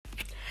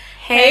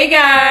Hey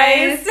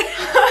guys!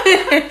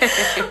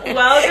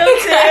 Welcome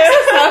to...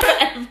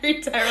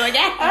 Every time we're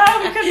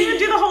like, we couldn't even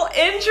do the whole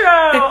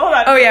intro. Hold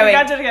on. Oh, yeah, wait. We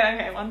got to do it again.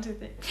 Okay, 1, 2,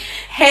 3.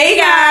 Hey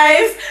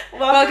guys!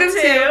 Welcome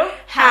to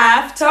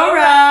Half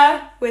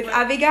Torah with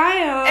Abigail.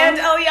 And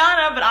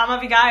Eliana, but I'm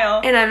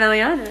Abigail. And I'm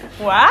Eliana.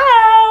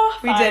 Wow.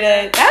 We did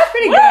it. That was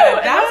pretty Woo!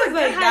 good. That was a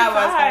good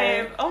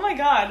high five. Oh my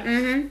god.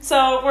 Mm-hmm.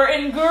 So we're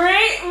in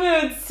great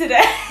moods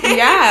today.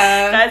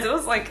 Yeah. Guys,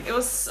 it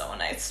was so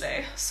nice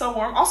today. So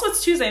warm. Also,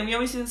 it's Tuesday and we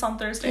always do this on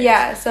Thursday.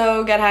 Yeah,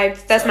 so get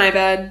hyped. That's my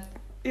bad.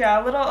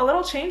 Yeah, a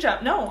little change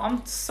up. No,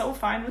 I'm so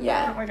fine with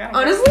that. Like,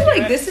 honestly,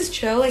 like, this is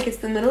chill. Like, it's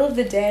the middle of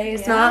the day.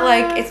 It's not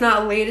like, it's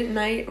not late at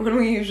night when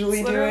we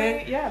usually do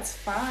it. Yeah, it's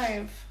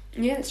 5.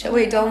 Yeah, it's chill.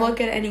 Wait, don't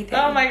look at anything.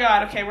 Oh my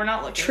god, okay, we're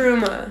not looking.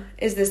 Truma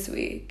is this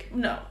week.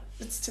 No,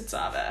 it's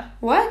Tetzaveh.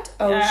 What?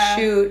 Oh, yeah.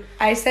 Shoot.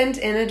 I sent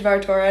in a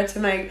Dvar Torah to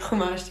my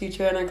Chumash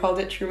teacher and I called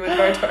it Truma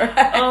Dvar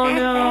Torah. Oh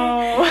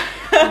no.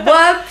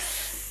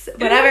 Whoops.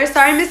 Whatever.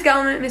 Sorry,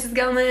 Mrs.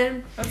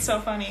 Gelman. That's so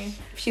funny.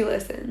 If she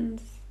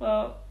listens.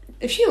 Well,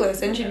 if she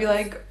listened, she'd be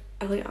like,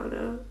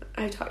 Eliana,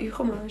 I taught you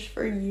Chumash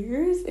for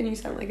years and you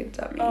sound like a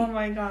dummy. Oh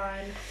my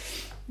god.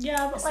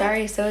 Yeah, but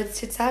sorry, so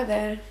it's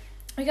Tetzaveh.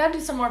 We gotta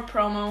do some more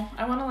promo.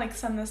 I wanna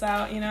send this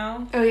out, you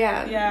know? Oh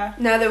yeah. Yeah.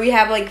 Now that we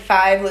have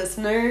 5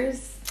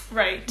 listeners.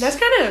 Right. That's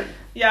kind of...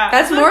 Yeah.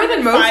 That's more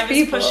than most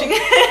people. Pushing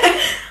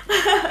it.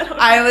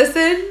 I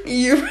listen.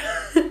 You...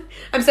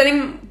 I'm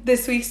sending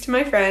this week's to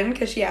my friend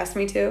because she asked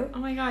me to. Oh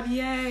my god,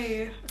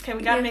 yay. Okay,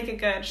 we gotta make it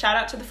good. Shout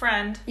out to the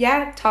friend.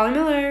 Yeah, Tali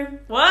Miller.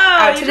 Whoa!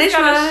 Out to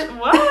Nishma.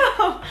 Whoa!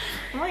 Oh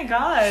my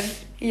god.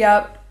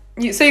 Yep.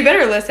 So you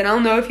better listen. I'll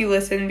know if you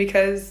listen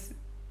because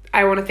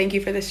I want to thank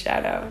you for this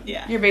shout out.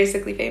 Yeah. You're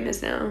basically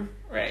famous now.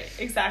 Right,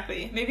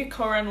 exactly. Maybe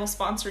Koren will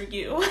sponsor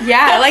you.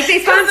 Yeah, like they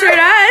sponsored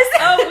us.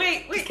 Oh,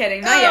 wait. Just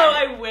kidding. Not yet.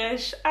 I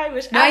wish.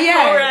 Not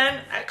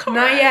yet. Koren,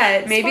 not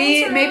yet.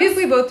 Maybe if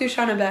we both do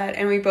Shana Bet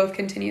and we both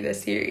continue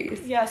this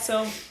series. Yeah,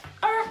 so,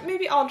 or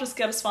maybe I'll just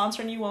get a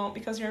sponsor and you won't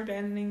because you're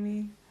abandoning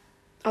me.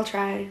 I'll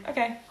try.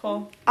 Okay,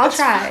 cool. I'll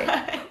try.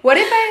 Fine. What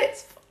if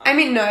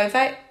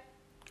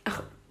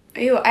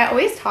I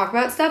always talk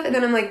about stuff and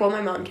then I'm like, well,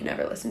 my mom can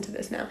never listen to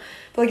this now.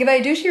 But if I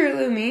do Shir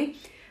Lumi,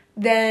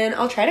 then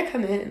I'll try to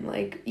come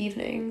in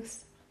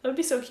evenings. That would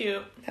be so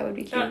cute. That would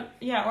be cute.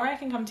 Yeah, or I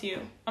can come to you.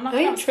 I'm not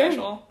gonna have a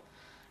schedule.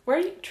 Where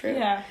are you? True.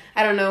 Yeah.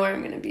 I don't know where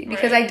I'm gonna be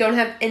because I don't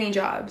have any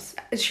jobs.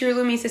 Shir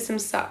Lumi system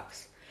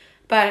sucks.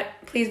 But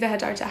please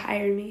Behadar to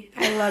hire me.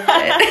 I loved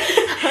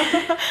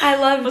it. I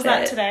loved it. Was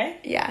that today?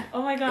 Yeah.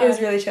 Oh my god. It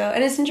was really chill.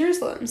 And it's in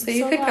Jerusalem, so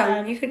you could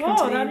come. You could come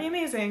to me. That'd be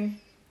amazing.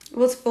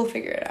 We'll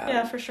figure it out.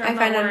 Yeah, for sure. I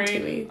find out in 2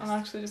 worried. weeks. I'm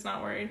actually just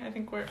not worried. I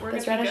think we're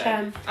That's gonna be good.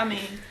 Hashem. I mean.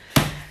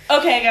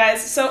 Okay,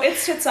 guys. So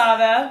it's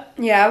Tetzaveh.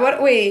 Yeah.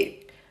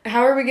 Wait.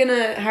 How are we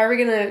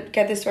gonna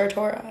get this to our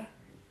Torah?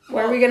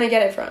 Where are we gonna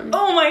get it from?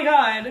 Oh my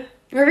god.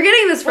 Where are we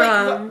getting this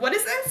from? What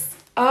is this?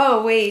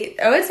 Oh wait.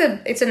 Oh,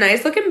 it's a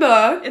nice looking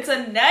book. It's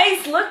a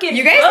nice looking.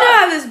 You guys know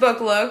how this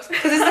book looks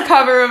because it's the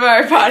cover of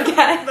our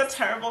podcast. The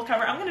terrible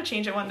cover. I'm gonna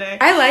change it one day.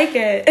 I like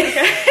it. Okay.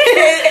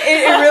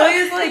 it really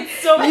is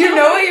so you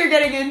know what you're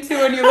getting into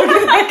when you look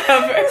at that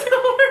cover. It's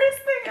the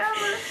worst thing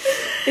ever.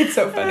 It's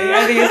so funny.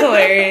 I think it's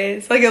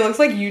hilarious. It looks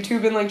like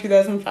YouTube in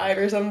 2005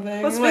 or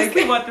something. That's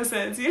basically what this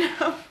is, you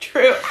know?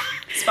 True.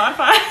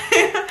 Spotify.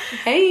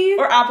 Hey.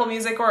 Or Apple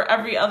Music or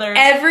every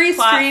streaming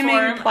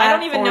platform. I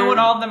don't even know what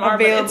all of them are.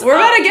 Available. We're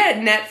about to get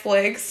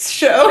Netflix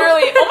show.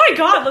 Literally. Oh my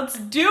god, let's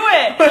do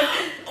it.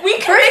 We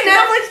can make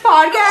Netflix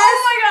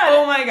podcast.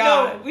 Oh my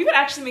god. No, we would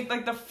actually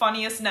make the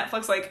funniest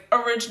Netflix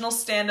original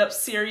stand-up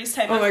series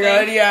type of thing. Oh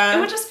my god, yeah. It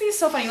would just be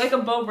so funny, like a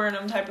Bo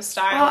Burnham type of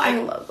style. Oh, I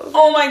love Bo Burnham.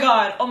 Oh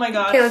my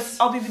god. Okay,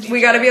 I'll be the DJ.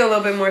 We gotta be a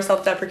little bit more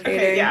self-deprecating.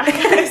 Okay,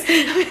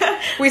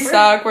 yeah. we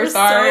suck. We're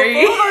sorry.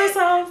 So full of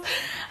ourselves.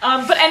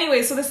 But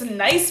anyway, so this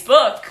nice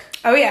book.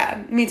 Oh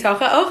yeah,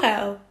 Mitocha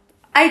Ochel.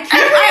 I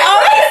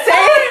always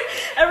say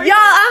it. Y'all,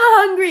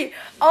 I'm hungry.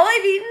 All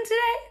I've eaten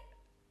today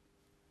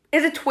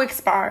is a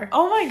Twix bar.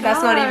 Oh my god.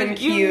 That's not even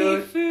cute. You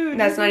need food.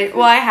 That's not even...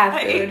 Well, I have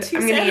food. I ate 2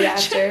 I'm gonna eat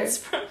after.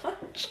 for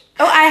lunch.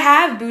 Oh, I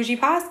have bougie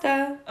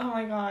pasta. Oh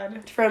my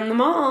god. From the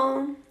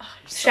mall.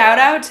 Shout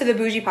out to the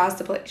bougie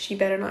pasta place. She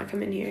better not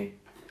come in here.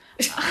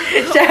 Shout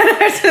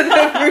out to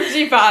the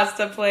bougie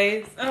pasta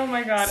place. Oh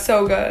my god.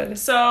 So good.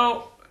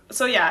 So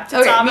yeah.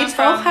 Okay,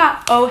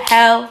 Mitocha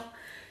Ohel.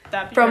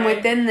 From right.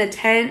 within the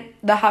tent,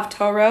 the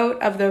Haftorot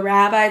of the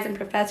rabbis and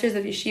professors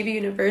of Yeshiva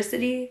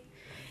University.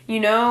 You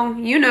know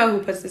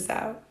who puts this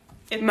out.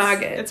 It's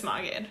Maggid. It's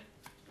Maggid.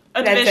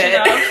 That's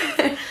division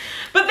of.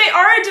 But they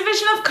are a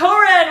division of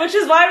Koren, which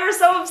is why we're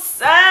so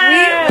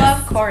obsessed. We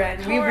love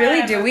Koren. We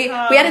really do. We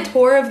had a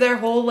tour of their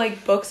whole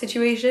book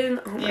situation.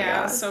 Oh my god.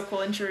 Yeah, it's so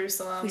cool in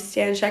Jerusalem. We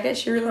stand check it.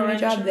 She really a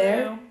job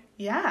there.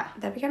 Yeah.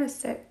 That'd be kind of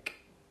sick.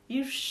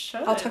 You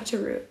should. I'll talk to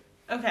Root.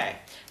 Okay.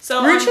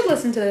 So Root should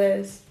listen to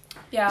this.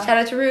 Yeah. Shout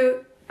out to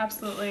Root.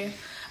 Absolutely.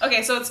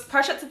 Okay, so it's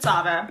Parshat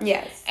Tetzaveh.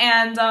 Yes.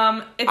 And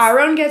it's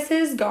Aaron gets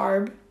his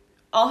garb.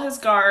 All his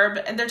garb,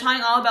 and they're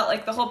talking all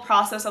about the whole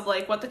process of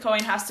what the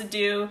Kohen has to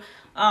do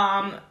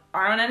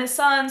Aaron and his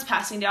sons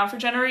passing down for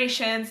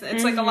generations.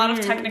 It's like a lot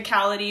of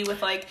technicality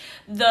with like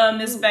the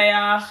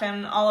Mizbeach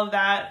and all of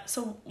that.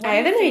 So I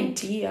have an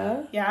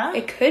idea. Yeah?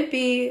 It could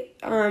be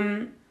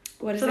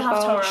what is For it the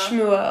called?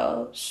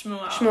 Haftorah.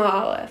 Shmuel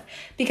Aleph.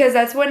 Because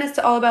that's when it's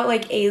all about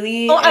like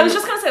Eli. Oh, I was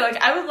just gonna say,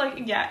 like, I would like,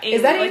 Eli,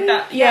 is that like Eli?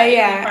 that. Yeah.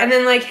 Eli part. And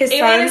then like his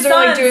Eli and sons his are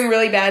like sons. doing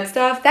really bad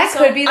stuff. That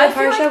So, could be the I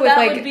feel parsha like with that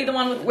like would be the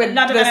one with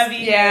Nadav this- and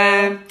Avihu.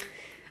 Yeah.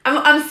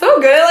 I'm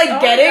so good at like Oh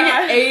my getting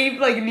God. a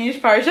like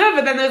niche parsha,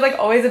 but then there's like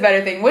always a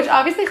better thing, which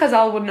obviously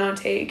Chazal would not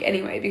take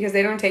anyway because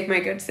they don't take my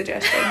good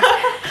suggestions.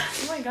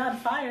 Oh my god,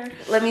 fire.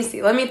 Let me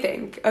see. Let me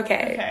think.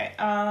 Okay.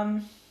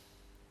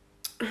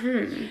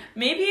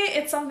 Maybe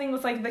it's something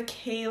with like the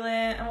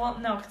Kalim. Well,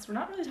 no, because we're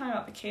not really talking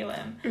about the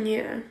Kalim.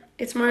 Yeah.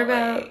 It's more But,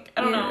 about like,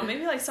 I don't know.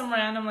 Maybe like some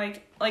random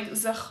like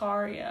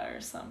Zechariah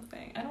or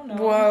something. I don't know.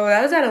 Whoa,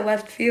 that was out of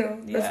left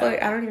field. That's Yeah.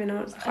 like I don't even know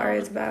what Zachariah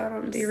is about. I'm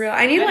gonna be real.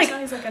 I need I like just know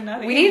he's like a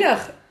nutty. we need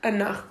a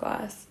nach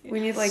class. We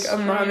need like a Straight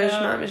mamish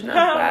up.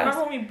 nach class.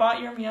 Remember when we bought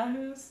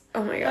Yirmiyahu's?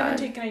 Oh my I've god.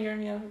 been taking a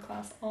Yirmiyahu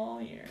class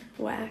all year.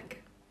 Whack.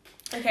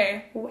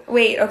 Okay,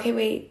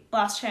 Wait.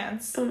 last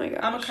chance. Oh my gosh.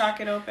 I'm gonna crack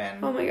it open.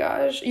 Oh my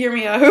gosh.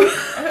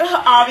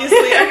 Yirmiyahu. Obviously.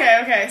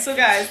 Okay. So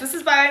guys, this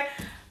is by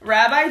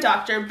Rabbi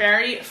Dr.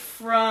 Barry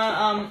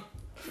Frendel.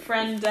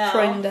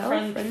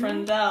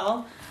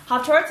 Frendel.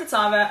 Haftorah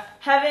Tetzaveh,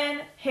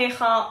 Heaven,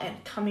 Heichal,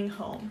 and Coming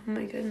Home. Oh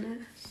my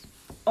goodness.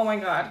 Oh my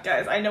god,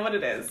 guys, I know what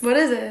it is. What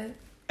is it?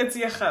 It's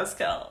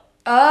Yechezkel.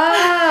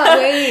 Oh,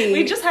 wait.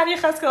 We just had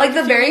Yechezkel like a the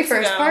few very weeks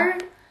first ago.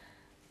 part?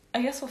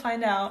 I guess we'll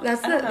find out.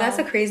 That's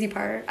a crazy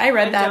part. I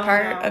read I that don't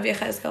part know. of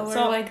Yechezkel where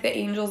So- like the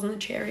angels in the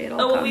chariot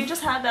all Oh, well, come. we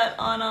just had that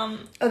on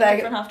that-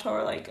 different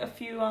Haftorah like a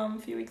few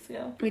weeks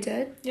ago. We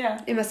did? Yeah.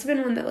 It must have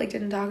been one that like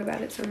didn't talk about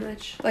it so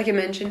much. Like it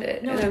mentioned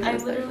it. No, and I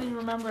was like- literally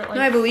remember it. Like,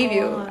 no, I believe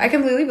you. full on. I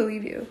completely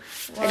believe you.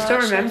 I just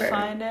don't Should remember.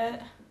 Find it.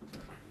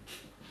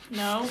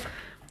 No.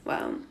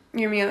 Wow.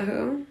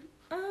 Yirmiyahu.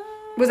 Uh,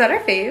 Was that our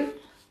fave?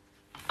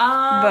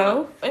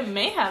 Bo? It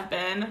may have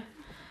been.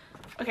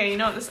 Okay, you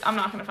know what? I'm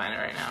not gonna find it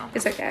right now.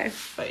 It's okay.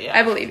 But yeah.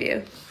 I believe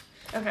you.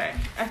 Okay,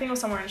 I think it was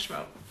somewhere in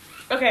Shemot.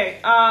 Okay,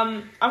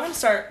 I'm gonna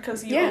start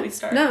because you always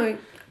start. No,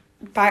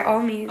 by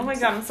all means. Oh my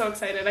god, I'm so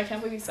excited! I can't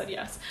believe you said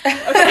yes.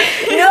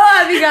 Okay. No,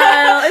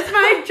 Abigail, it's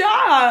my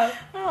job.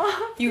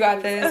 You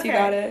got this. You Okay.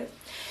 got it.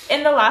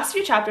 In the last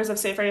few chapters of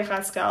Sefer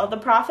Yechezkel, the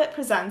prophet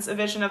presents a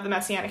vision of the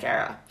Messianic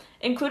era.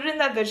 Included in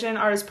that vision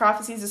are his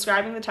prophecies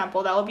describing the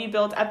temple that will be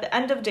built at the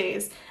end of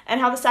days and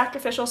how the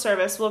sacrificial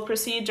service will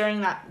proceed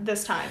during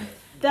this time.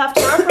 The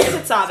Haftorah from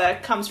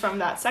Tetzaveh comes from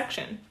that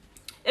section.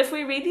 If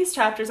we read these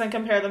chapters and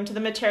compare them to the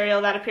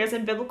material that appears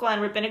in biblical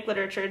and rabbinic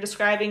literature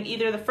describing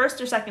either the first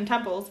or second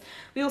temples,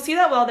 we will see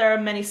that while there are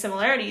many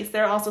similarities,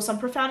 there are also some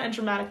profound and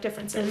dramatic Oh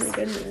differences. my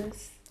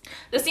goodness.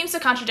 This seems to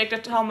contradict a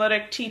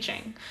Talmudic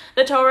teaching.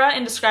 The Torah,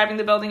 in describing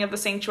the building of the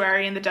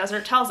sanctuary in the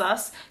desert, tells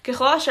us,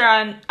 "Kechol asher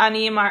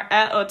ani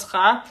mar'eh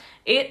otcha,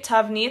 et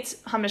tavnit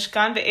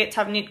hamishkan ve'et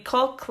tavnit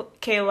kol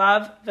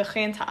kelav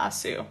v'chein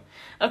ta'asu."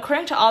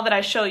 According to all that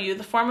I show you,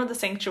 the form of the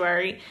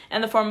sanctuary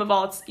and the form of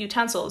all its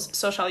utensils,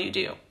 so shall you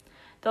do.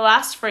 The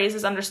last phrase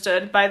is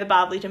understood by the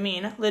Bavli to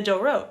mean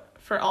lidorot,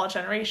 for all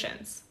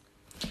generations.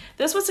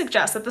 This would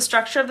suggest that the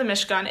structure of the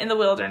Mishkan in the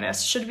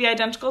wilderness should be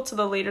identical to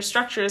the later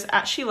structures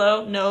at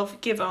Shiloh, Nov,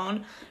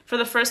 Givon, for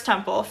the first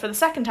temple, for the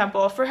second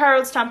temple, for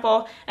Herod's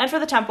temple, and for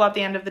the temple at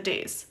the end of the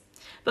days.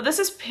 But this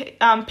is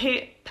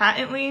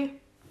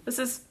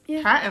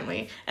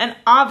patently and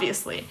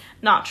obviously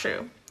not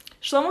true.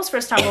 Shlomo's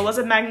first temple was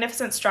a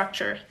magnificent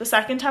structure. The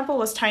second temple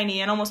was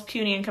tiny and almost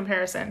puny in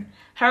comparison.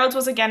 Herod's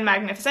was again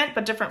magnificent,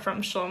 but different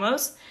from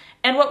Shlomo's.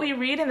 And what we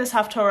read in this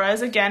Haftorah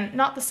is again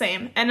not the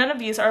same, and none of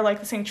these are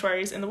like the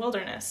sanctuaries in the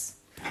wilderness.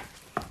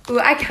 Ooh,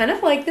 I kind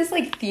of like this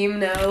like theme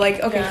now. Like,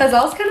 okay, Yeah.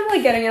 Chazal's kind of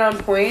like getting it on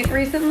point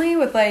recently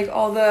with like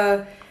all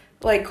the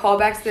like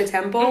callbacks to the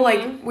temple. Mm-hmm.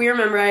 Like we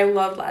remember, I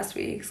loved last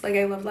week's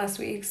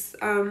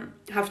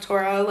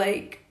Haftorah,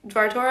 like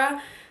Dvar Torah.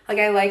 Like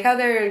I like how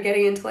they're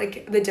getting into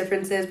like the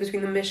differences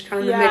between the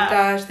Mishkan, the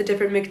Mikdash, the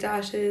different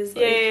Mikdashes.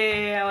 Like,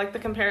 Yeah, like the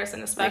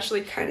comparison,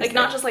 especially kinda like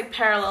not stuff. just like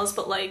parallels,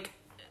 but like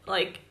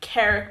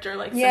character,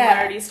 like Yeah.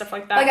 similarities, stuff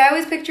like that. Like I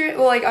always picture it.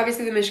 Well, like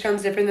obviously the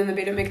Mishkan's different than the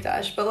Beit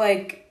HaMikdash, but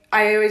like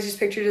I always just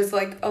pictured as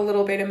like a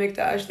little Beit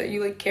HaMikdash that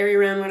you like carry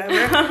around, whatever.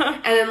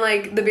 And then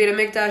like the Beit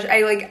HaMikdash,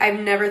 I've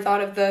never thought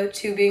of the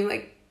two being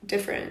like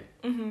different.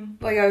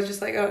 Mm-hmm. Like I was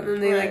just like, oh, and then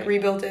they like Right.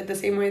 rebuilt it the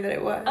same way that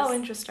it was. Oh,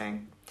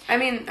 interesting. I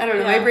mean, I don't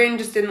know. Yeah. My brain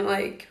just didn't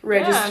like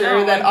register Yeah,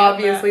 no, I that get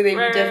obviously they'd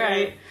Right, be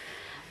different.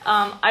 Right.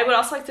 I would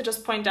also like to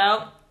just point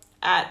out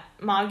at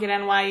Maggid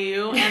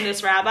NYU and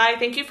this rabbi,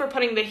 thank you for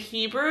putting the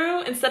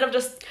Hebrew instead of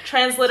just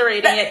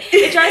transliterating it.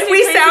 It drives me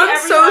We crazy sound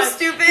every so time.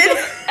 stupid.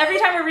 Because every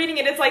time we're reading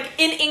it, it's like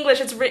in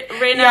English, it's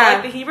written out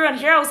like the Hebrew, and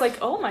here I was like,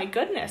 oh my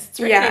goodness, it's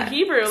written in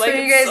Hebrew. Like, so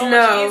you it's guys so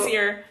know, much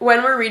easier.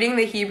 when we're reading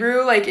the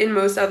Hebrew, like in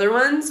most other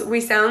ones,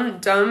 we sound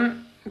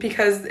dumb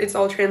because it's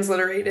all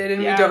transliterated and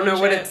we don't know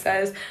what it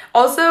says.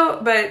 Also,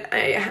 but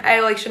I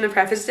like shouldn't have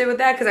prefaced it with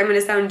that because I'm going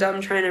to sound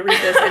dumb trying to read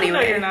this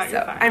anyway. No, you're not. So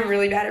You're fine. I'm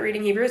really bad at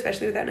reading Hebrew,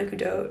 especially without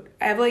Nakudot.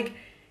 I have like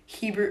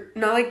Hebrew,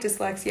 not like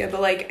dyslexia,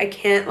 but like I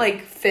can't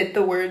like fit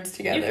the words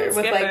together You can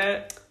with skip like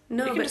it.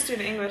 no, You can but just do it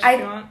in English if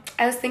you want.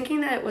 I was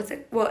thinking that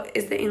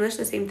is the English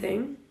the same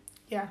thing?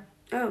 Yeah,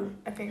 Oh,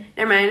 I think.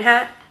 never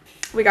mind.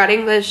 We got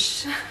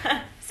English.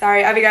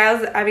 Sorry,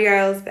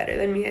 Abigail's better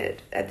than me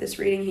at this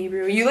reading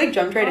Hebrew. You like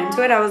jumped right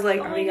into it. I was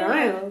like,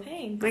 Abigail.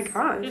 Thanks. My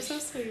gosh. You're so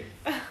sweet.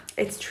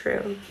 It's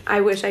true.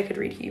 I wish I could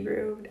read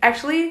Hebrew.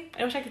 Actually,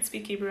 I wish I could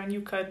speak Hebrew and you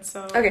could,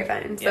 so. okay,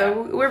 fine.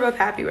 So we're both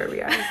happy where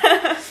we are.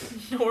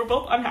 No, we're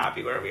both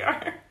unhappy where we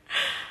are.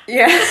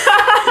 Yeah.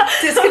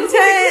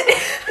 Discontent.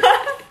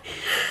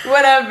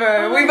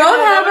 Whatever. Oh we my both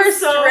God, have that our was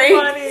so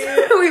strengths.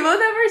 funny. We both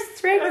have our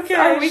strengths. Okay,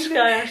 Our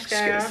weaknesses.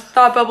 shkaya.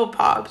 Thought bubble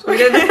pops. We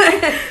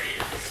did.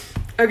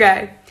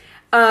 Okay.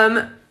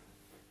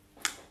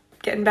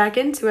 Getting back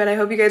into it, I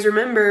hope you guys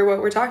remember what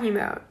we're talking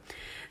about.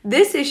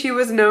 This issue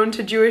was known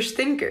to Jewish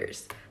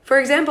thinkers. For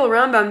example,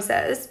 Rambam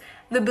says,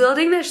 the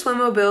building that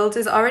Shlomo built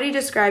is already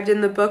described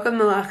in the book of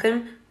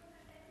Melachim,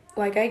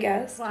 like I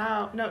guess.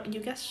 Wow. No, you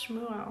guessed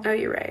Shmuel. Oh,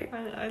 you're right.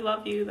 I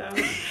love you, though. Yeah,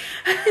 guys,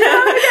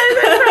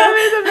 I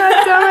promise I'm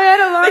not so I had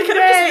a long They could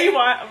have day.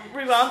 just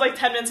rewound like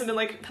 10 minutes and been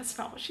like, that's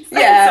not what she said.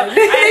 Yeah, So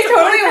they I had to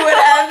totally point would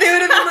that have. They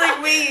would have been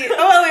like, wait.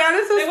 Oh,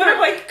 Eliana's so They would have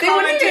smart. like They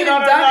wouldn't commented even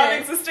on our done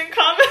it. non-existent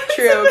comments.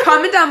 True.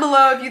 Comment down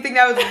below if you think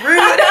that was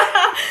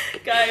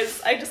rude.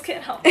 Guys, I just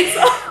can't help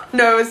myself.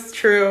 No, it's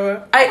true.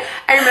 I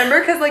remember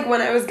because like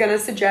when I was gonna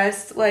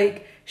suggest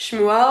like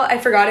Shmuel, I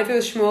forgot if it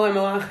was Shmuel or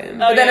Melachim.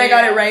 But then I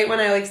got it right when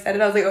I like said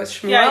it. I was like, oh, it's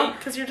Shmuel. Yeah,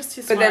 because you're just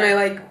too but smart. then I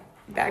like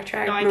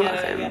backtracked. No, I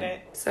Melachim. get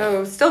it.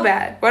 So still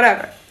bad.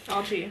 Whatever.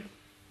 I'll cheat.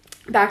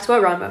 Back to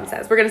what Rambam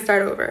says. We're going to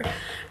start over.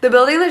 The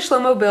building that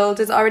Shlomo built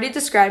is already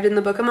described in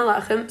the book of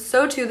Melachim.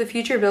 So too the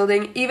future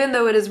building, even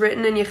though it is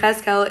written in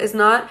Yechezkel, is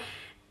not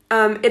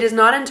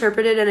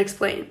interpreted and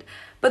explained.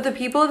 But the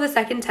people of the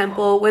second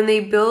temple, when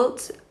they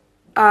built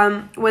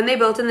in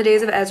the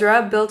days of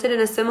Ezra, built it in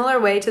a similar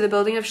way to the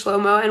building of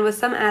Shlomo and with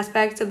some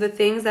aspects of the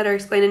things that are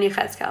explained in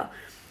Yechezkel.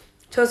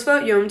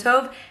 Tosfot Yom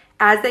Tov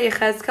adds that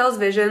Yechezkel's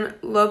vision,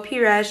 lo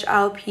piresh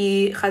al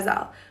pi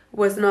chazal,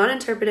 was not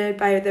interpreted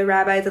by the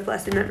rabbis of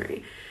blessed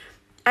memory.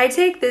 I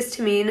take this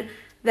to mean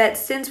that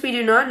since we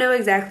do not know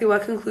exactly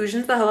what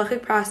conclusions the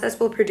halachic process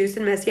will produce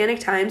in Messianic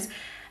times,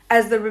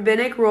 as the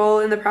rabbinic role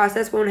in the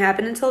process won't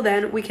happen until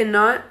then, we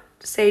cannot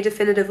say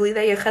definitively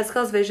that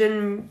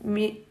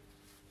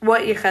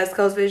what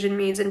Yechezkel's vision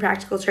means in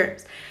practical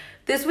terms.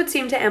 This would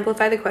seem to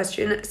amplify the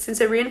question,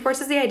 since it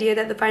reinforces the idea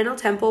that the final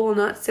temple will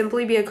not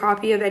simply be a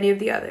copy of any of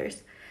the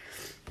others.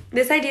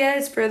 This idea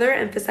is further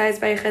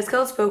emphasized by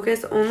Yechezkel's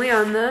focus only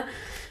on the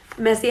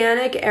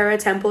Messianic era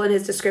temple in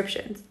his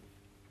descriptions.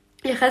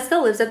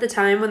 Yechezkel lives at the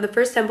time when the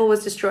first temple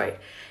was destroyed,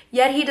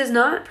 yet he does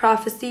not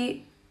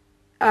prophesy.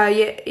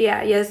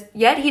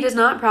 Yet he does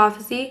not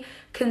prophesy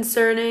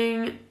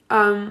concerning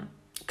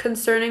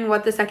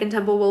what the second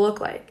temple will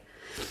look like.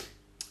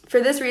 For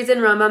this reason,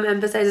 Rambam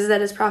emphasizes that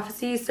his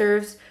prophecy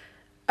served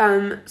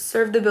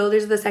the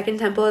builders of the second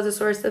temple as a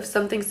source of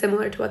something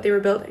similar to what they were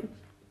building.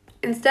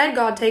 Instead,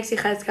 God takes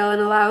Yechezkel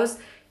and allows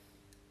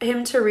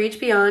him to reach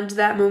beyond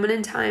that moment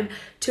in time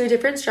to a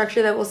different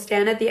structure that will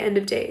stand at the end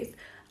of days.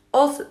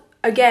 Also,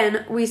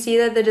 again, we see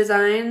that the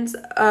designs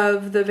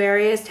of the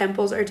various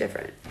temples are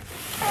different.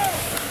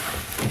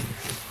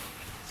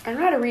 I know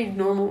how to read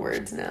normal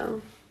words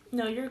now.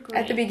 No, you're great.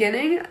 At the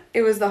beginning,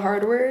 it was the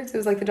hard words. It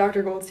was like the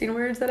Dr. Goldstein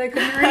words that I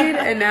couldn't read.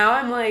 And now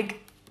I'm like,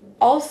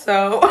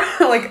 also,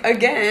 like,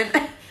 again.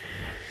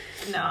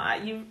 No,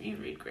 you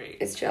read great.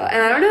 It's chill.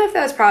 And I don't know if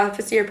that was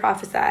prophecy or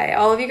prophesy.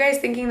 All of you guys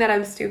thinking that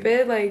I'm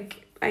stupid,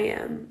 like, I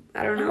am.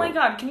 I don't know. Oh my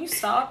god, can you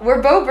stop?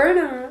 We're Bo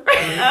Burnham.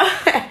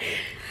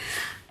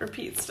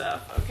 Repeat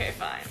stuff. Okay,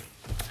 fine.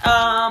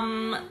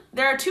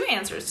 There are two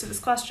answers to this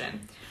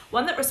question.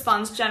 One that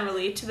responds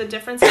generally to the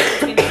differences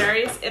between the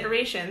various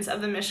iterations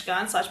of the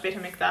Mishkan / Beit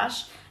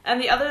HaMikdash,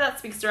 and the other that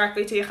speaks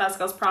directly to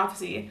Yechezkel's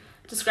prophecy,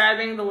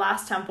 describing the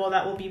last temple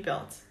that will be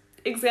built.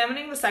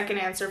 Examining the second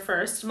answer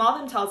first,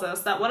 Malbim tells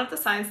us that one of the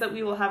signs that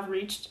we will have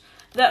reached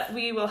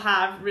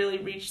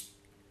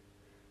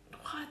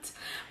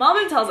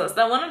Malbim tells us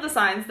that one of the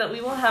signs that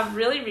we will have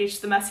really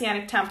reached the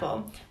Messianic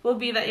temple will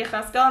be that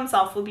Yechezkel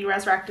himself will be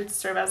resurrected to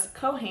serve as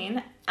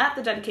Kohen at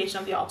the dedication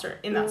of the altar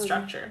in that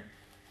structure.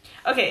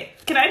 Okay,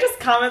 can I just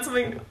comment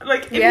something?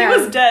 Like, if he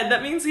was dead,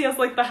 that means he has,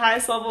 like, the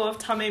highest level of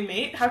Tamei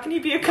Mate. How can he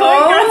be a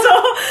Kohen Gadol?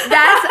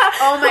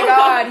 Oh my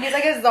god. He's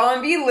like a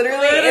zombie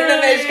literally in the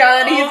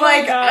Mishkan. He's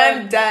like,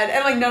 I'm dead.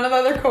 And, like, none of the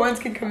other Kohens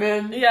can come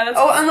in. Yeah, that's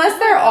unless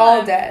they're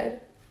all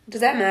dead.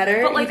 Does that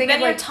matter? But, like, then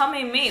you're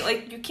Tamei Mate.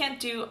 Like, you can't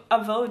do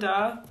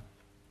Avoda.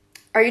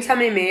 Are you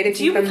Tamei Mate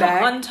if you come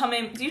back?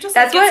 Do you just,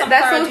 that's like,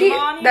 get some low-key,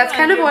 on you? That's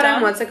kind of what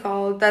done? what's it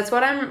called? That's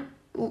what I'm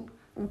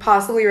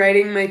possibly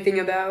writing my thing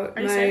about.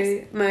 Are you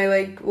serious? My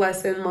like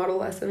model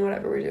lesson,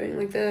 whatever we're doing,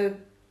 like the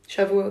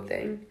Shavuot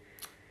thing.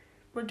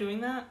 We're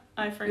doing that?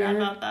 I forgot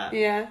about that.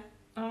 Yeah.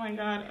 Oh my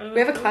god. We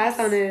have a class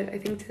on it, I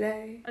think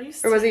today. Are you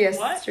Or was it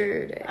what?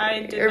 yesterday?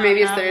 I did Or not maybe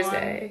it's have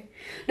Thursday.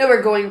 No,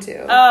 we're going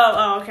to.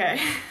 Oh, okay.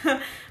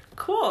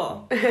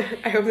 Cool.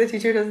 I hope the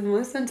teacher doesn't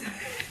listen to it.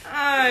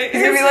 He's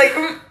He's gonna be like,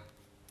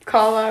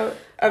 Call out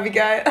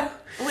Abigail.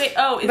 Wait,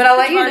 oh, is But it I'll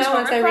the let you know Torah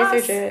once I class?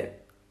 research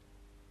it.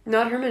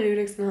 Not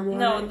hermeneutics and homiletics.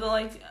 No, the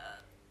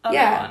other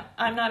Yeah. one.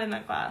 I'm not in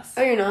that class.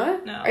 Oh, you're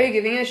not? No. Are you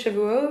giving a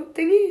Shavuot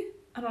thingy?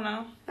 I don't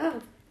know.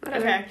 Oh,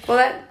 whatever. Okay. Well,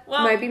 that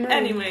Well, might be mine.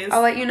 anyways.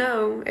 I'll let you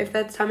know if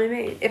that's time I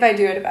made. If I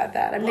do it about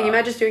that. I'm thinking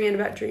about just doing it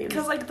about dreams.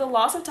 Because, like, the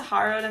laws of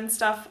Taharot and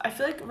stuff, I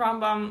feel like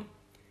Rambam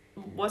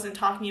wasn't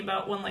talking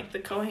about when, like, the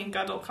Kohen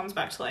Gadol comes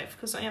back to life.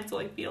 Because don't you have to,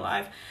 like, be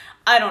alive?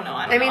 I don't know.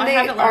 I mean, they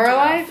haven't are learned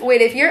alive. enough.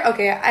 Wait, if you're...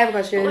 Okay, I have a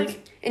question. But,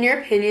 like, in your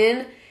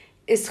opinion,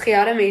 is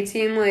Tchiat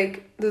HaMeitim,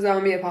 like, the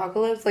zombie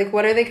apocalypse? Like,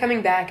 what are they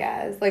coming back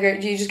as? Like,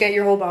 do you just get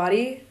your whole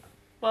body?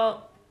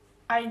 Well,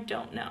 I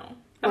don't know.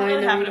 I Well, don't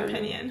really know have you an don't.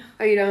 opinion.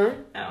 Oh, you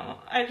don't? No.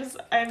 I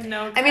have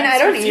no I mean, I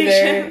don't either.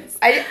 expectations.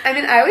 I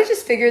mean, I always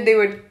just figured they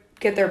would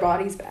get their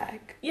bodies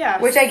back.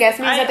 Yeah. Which I guess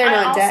means that they're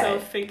not I dead. also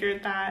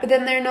figured that. But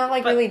then they're not,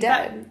 like, But really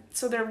that- dead.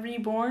 So they're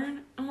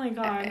reborn? Oh my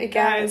god. I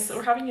Guys, guess.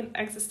 we're having an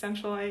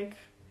existential, like,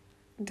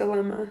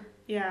 Dilemma.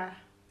 yeah.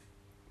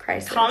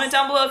 Crisis. Comment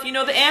down below if you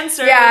know the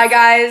answer. Yeah,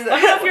 guys.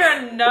 Let me know if you're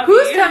a Navi.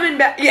 Who's coming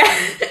back? Yeah.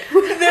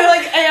 They're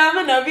like, hey, I'm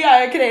a Navi.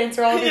 I can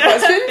answer all of your Yeah,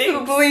 questions. So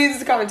thanks.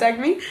 please contact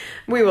me.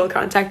 We will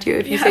contact you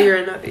if you say you're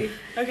a Navi.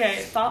 Okay,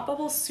 Thought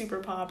Bubble super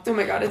popped. Oh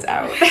my god, it's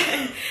out.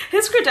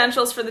 His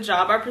credentials for the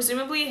job are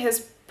presumably his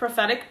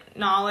prophetic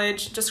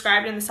knowledge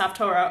described in the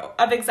Haftorah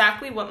of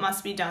exactly what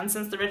must be done,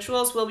 since the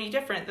rituals will be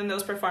different than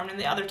those performed in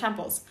the other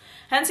temples.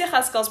 Hence,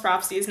 Yechezkel's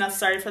prophecy is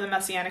necessary for the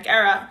Messianic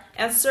era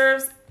and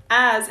serves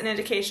as an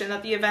indication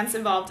that the events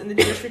involved in the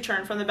Jewish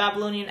return from the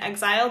Babylonian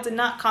exile did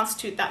not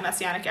constitute that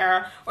Messianic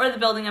era or the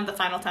building of the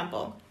final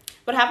temple.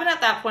 What happened at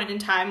that point in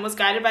time was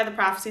guided by the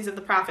prophecies of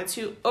the prophets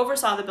who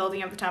oversaw the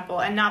building of the temple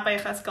and not by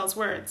Yechezkel's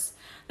words.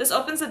 This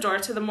opens the door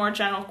to the more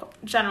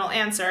general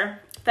answer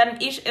that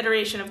in each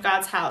iteration of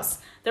God's house,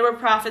 there were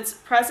prophets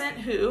present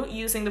who,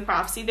 using the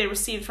prophecy they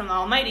received from the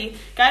Almighty,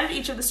 guided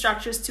each of the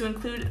structures to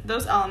include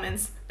those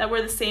elements that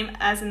were the same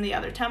as in the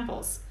other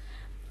temples,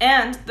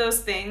 and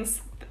those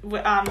things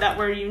that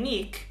were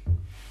unique.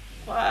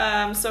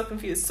 I'm so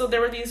confused. So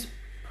there were these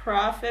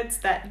prophets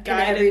that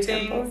guided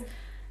things temple.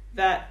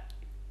 that...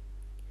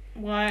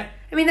 What?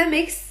 I mean, that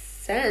makes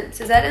sense.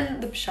 Is that in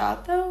the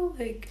Pshat, though?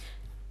 Like,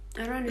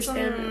 I don't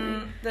understand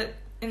really. That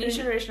in each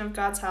iteration of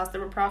God's house,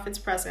 there were prophets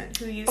present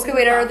who used... Okay,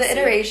 wait, are the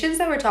iterations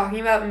that we're talking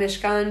about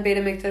Mishkan, Beit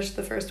HaMikdash,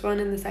 the first one,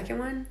 and the second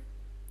one?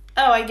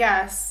 Oh, I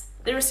guess.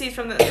 They received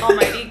from the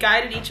Almighty,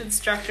 guided each of the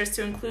structures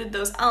to include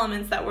those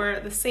elements that were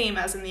the same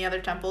as in the other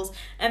temples,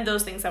 and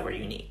those things that were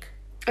unique.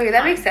 Okay,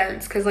 that makes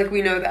sense, because, like,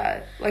 we know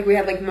that. Like, we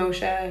had, like,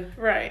 Moshe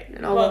Right.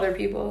 and all other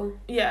people.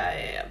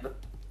 Yeah.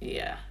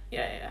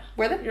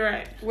 Were there? You're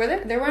right. Were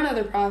there? There weren't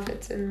other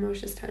prophets in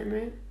Moshe's time,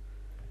 right?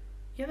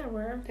 Yeah, there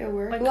were. There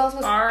were. Like Who else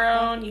was?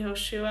 Aaron,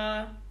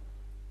 Yehoshua,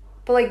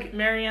 But, like,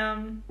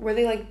 Miriam. were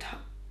they, like,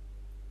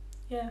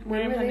 Yeah,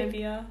 When Miriam were they?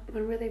 Hanivia.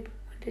 when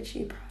did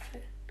she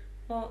prophet?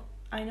 Well,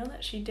 I know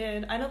that she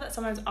did. I know that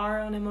sometimes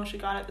Aaron and Moshe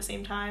got at the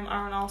same time.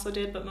 Aaron also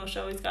did, but Moshe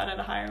always got at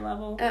a higher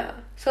level. Oh.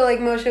 So, like,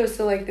 Moshe was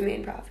still, like, the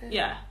main prophet?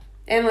 Yeah.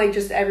 And, like,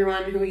 just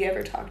everyone who he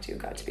ever talked to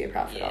got to be a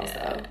prophet Yeah.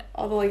 also.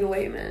 All the, like,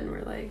 laymen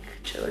were, like,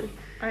 chilling.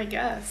 I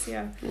guess,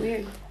 yeah.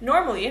 Weird.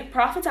 Normally,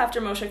 prophets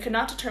after Moshe could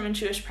not determine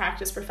Jewish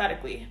practice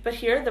prophetically, but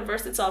here the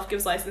verse itself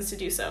gives license to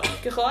do so.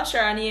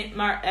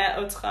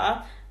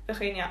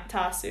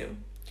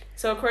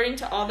 So according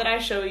to all that I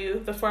show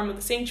you, the form of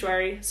the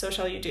sanctuary, so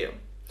shall you do.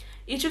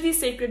 Each of these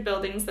sacred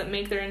buildings that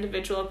make their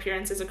individual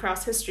appearances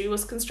across history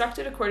was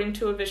constructed according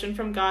to a vision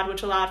from God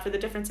which allowed for the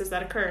differences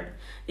that occurred.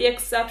 The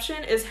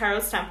exception is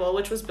Herod's temple,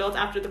 which was built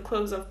after the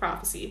close of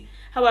prophecy.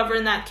 However,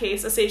 in that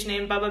case, a sage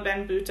named Baba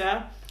ben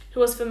Buta, who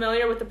was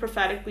familiar with the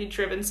prophetically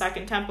driven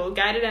Second Temple,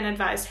 guided and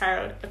advised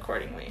Herod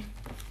accordingly.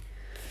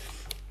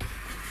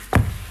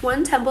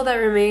 One temple that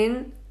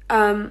remained,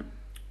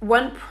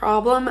 one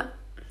problem,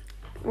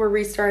 we're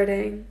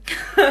restarting.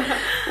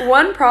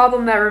 One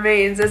problem that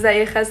remains is that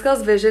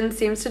Yechezkel's vision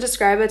seems to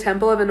describe a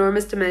temple of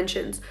enormous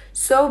dimensions,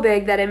 so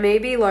big that it may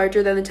be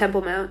larger than the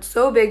Temple Mount,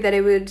 so big that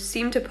it would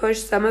seem to push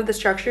some of the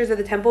structures of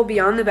the temple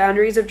beyond the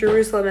boundaries of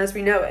Jerusalem as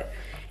we know it.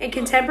 In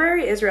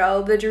contemporary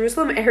Israel, the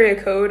Jerusalem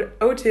area code,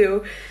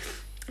 O2,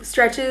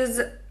 stretches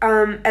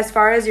as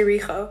far as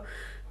Jericho.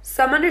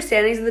 Some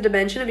understandings of the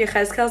dimension of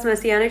Yechezkel's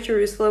Messianic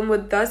Jerusalem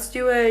would thus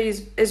do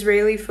the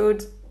Israeli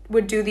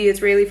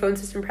phone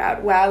system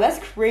proud. Wow, that's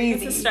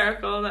crazy. It's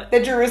hysterical. That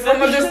Jerusalem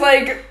was just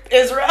like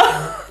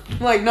Israel.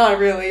 Like, not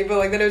really, but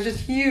like that it was just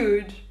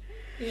huge.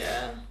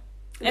 Yeah.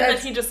 And then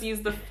he just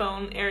used the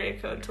phone area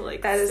code to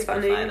like that is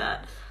signify funny.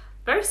 that.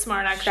 Very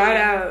smart, actually. Shout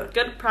out.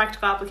 Good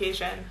practical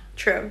application.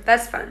 True.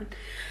 That's fun.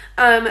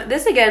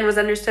 This again was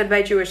understood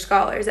by Jewish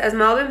scholars. As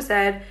Malbim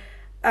said,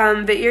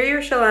 Ve'ir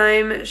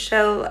Yerushalayim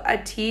shel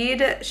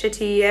atid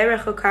shetiyeh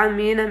rechoka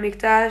min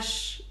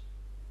hamikdash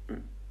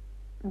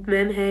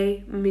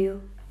memhe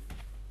mil.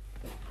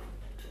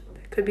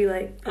 That could be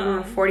like, I don't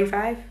know,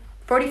 45?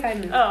 45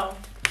 mil. Oh.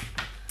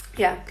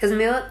 Yeah, because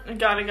mil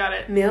Got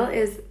it. Mil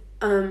is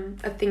a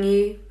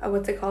thingy,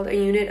 what's it called? A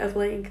unit of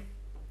length.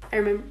 I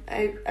remember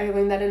I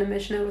learned that in a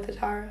Mishnah with the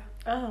Torah.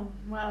 Oh,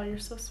 wow, you're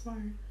so smart.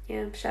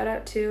 Yeah, shout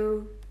out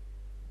to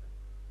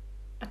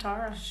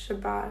Atara.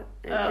 Shabbat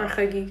or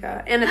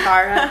Chagika and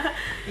Atara.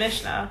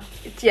 Mishnah.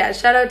 Yeah,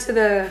 shout out to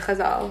the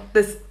Chazal.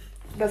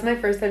 That's my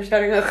first time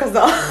shouting out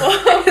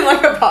Chazal in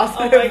like a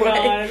positive way.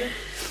 God.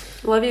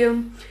 Love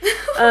you.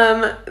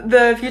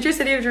 The future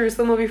city of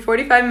Jerusalem will be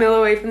 45 mil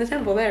away from the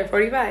temple. There,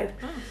 45.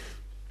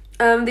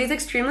 Oh. These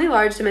extremely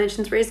large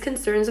dimensions raise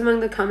concerns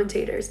among the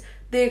commentators.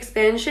 The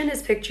expansion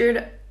is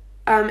pictured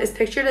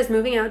as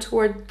moving out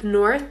toward the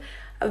north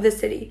of the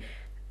city.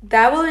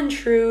 That will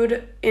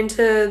intrude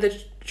into the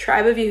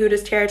tribe of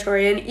Yehuda's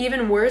territory, and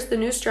even worse, the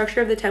new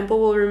structure of the temple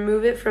will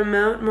remove it from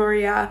Mount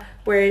Moriah,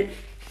 where it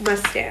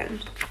must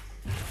stand.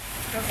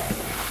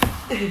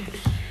 Okay.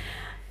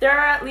 There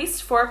are at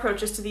least 4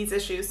 approaches to these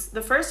issues.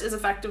 The first is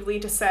effectively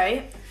to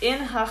say, in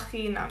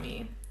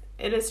hachinami,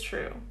 it is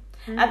true.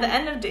 Mm-hmm. At the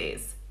end of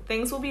days,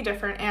 things will be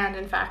different, and,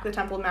 in fact, the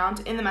Temple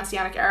Mount in the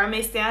Messianic era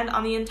may stand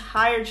on the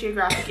entire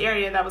geographic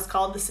area that was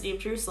called the City of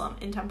Jerusalem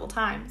in Temple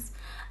times.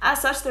 As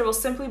such, there will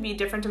simply be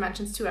different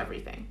dimensions to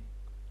everything.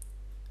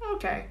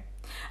 Okay.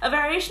 A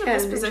variation of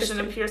this position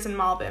appears in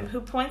Malbim,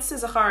 who points to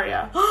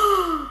Zechariah.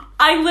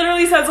 I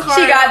literally said Zechariah.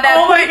 She got that.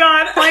 Oh my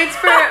god. Points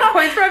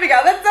for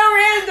Abigail. That's so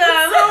random.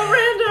 That's so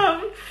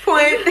random.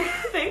 Point.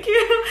 Thank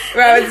you.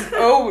 Wow, it's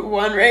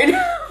 1 right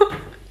now.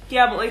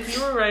 Yeah, but like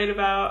you were right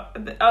about.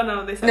 Oh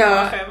no, they said no.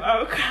 Malachim.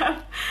 Oh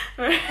crap.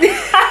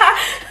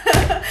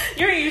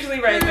 You're usually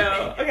right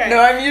though. Okay. No,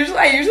 I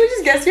usually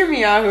just guess your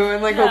Miyahu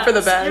and like hope for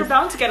the best. You're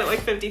bound to get it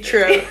like 50.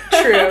 True.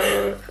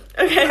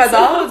 Okay.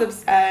 Chazal was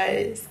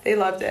obsessed. They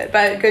loved it,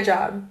 but good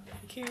job.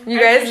 Thank You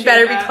guys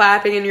better be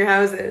clapping in your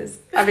houses.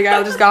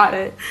 Abigail just got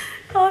it.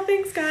 Oh,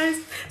 thanks,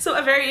 guys. So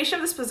a variation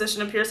of this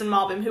position appears in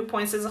Malbim, who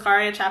points to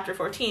Zechariah chapter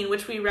 14,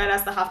 which we read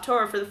as the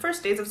Haftorah for the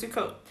first days of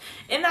Sukkot.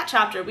 In that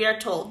chapter, we are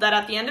told that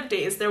at the end of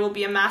days, there will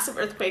be a massive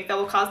earthquake that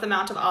will cause the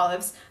Mount of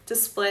Olives to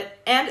split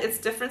and its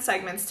different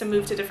segments to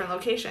move to different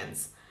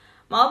locations.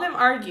 Malbim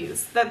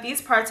argues that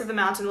these parts of the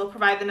mountain will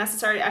provide the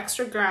necessary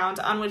extra ground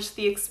on which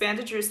the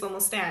expanded Jerusalem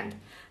will stand.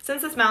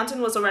 Since this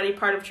mountain was already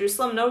part of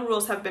Jerusalem, no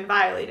rules have been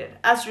violated,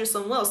 as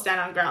Jerusalem will stand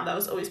on ground that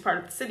was always part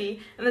of the city,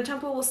 and the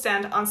temple will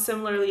stand on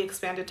similarly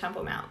expanded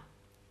Temple Mount.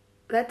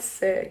 That's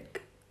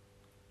sick.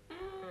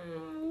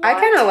 I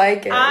kind of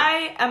like it.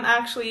 I am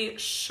actually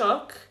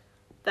shook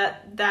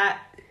that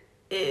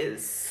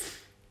is,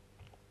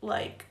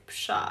 like,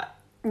 shot.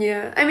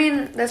 Yeah, I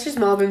mean, that's just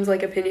Malbim's,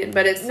 like, opinion,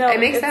 but it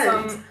makes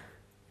sense.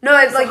 No,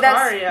 it's like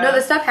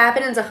the stuff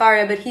happened in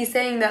Zechariah, but he's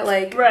saying that,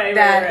 like, right,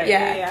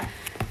 yeah.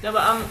 No,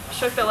 but I'm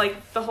shook that,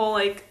 like, the whole,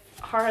 like,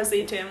 Har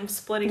HaZeitim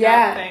splitting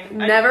up thing.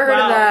 Never heard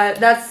of that.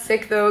 That's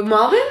sick, though.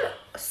 Malbim,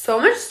 so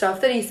much stuff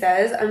that he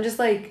says, I'm just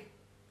like,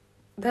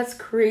 that's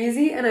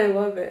crazy, and I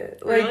love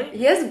it. Like, really?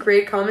 He has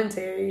great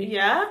commentary.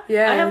 Yeah?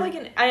 Yeah.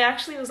 I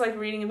actually was, like,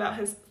 reading about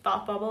his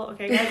thought bubble.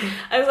 Okay, guys.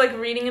 I was, like,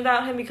 reading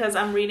about him because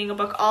I'm reading a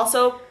book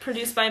also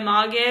produced by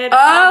Magid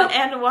on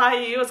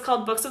NYU. It's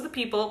called Books of the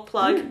People.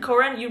 Plug.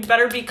 Corin, you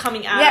better be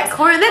coming out. Yeah,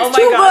 Corin, that's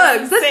 2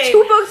 books. That's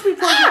 2 books we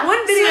plugged in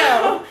one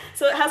video.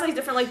 So it has, like,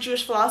 different, like,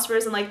 Jewish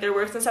philosophers and, like, their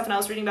works and stuff, and I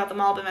was reading about the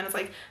Malbim, and it's,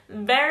 like,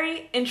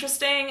 very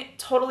interesting.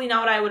 Totally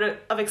not what I would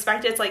have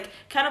expected. It's, like,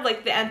 kind of,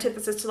 like, the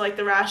antithesis to, like,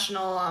 the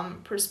rational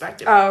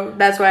perspective. Oh,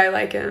 that's why I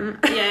like him.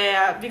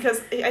 Yeah, because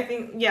I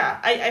think,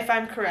 if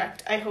I'm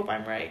correct, I hope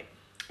I'm right.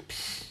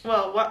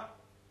 Well, what?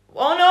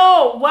 Oh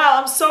no!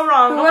 Wow, I'm so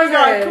wrong. Oh my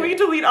god, can we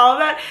delete all of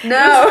that?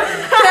 No.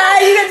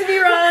 You get to be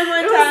wrong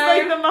one time. It was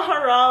like the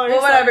Maharal or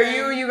something. Whatever,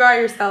 you got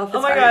yourself.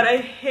 Oh my god, I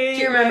hate.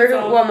 Do you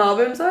remember what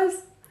Malbim's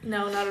was?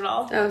 No, not at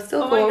all. Oh,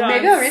 still cool.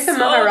 Maybe I'll read some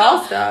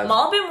Maharal stuff.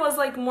 Malbim was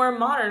like more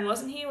modern,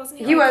 wasn't he? He was more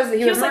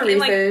like,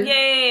 recent.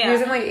 Yeah. He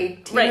was in like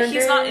 1800s. Right,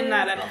 he's not in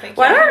that, I don't think.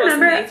 Well,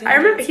 I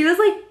remember he was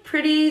like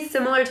pretty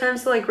similar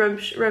times to like Reb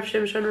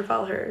Shimshon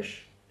Raphael Hirsch,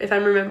 if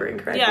I'm remembering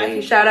correctly.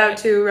 Yeah, shout out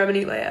to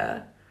Rabbanit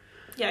Leah.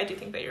 Yeah, I do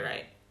think that you're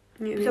right.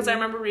 Yeah, because I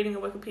remember reading a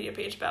Wikipedia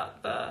page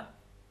about the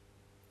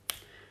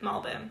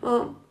Malbim.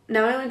 Well,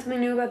 now I learned something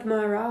new about the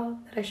Maharal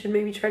that I should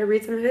maybe try to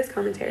read some of his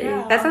commentary.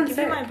 Yeah, that sounds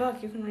sick. Give me my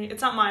book. You can read.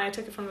 It's not mine. I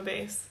took it from the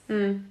base.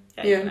 Yeah,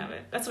 you can have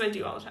it. That's what I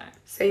do all the time.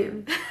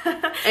 Same.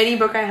 Any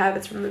book I have,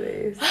 it's from the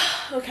base.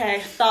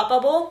 Okay, thought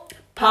bubble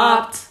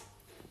popped.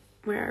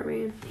 Where are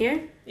we?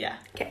 Here? Yeah.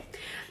 Okay.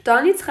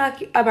 Don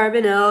Yitzchak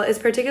Abarbanel is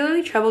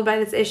particularly troubled by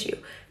this issue,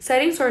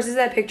 citing sources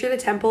that picture the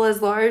temple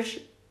as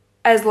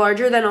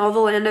larger than all the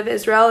land of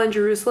Israel and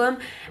Jerusalem,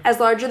 as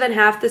larger than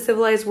half the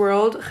civilized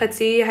world,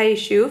 Chatzi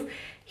HaYishuv.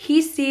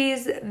 He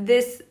sees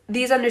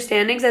these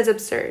understandings as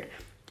absurd.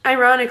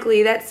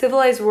 Ironically, that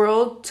civilized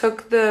world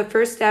took the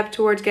first step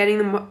towards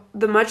getting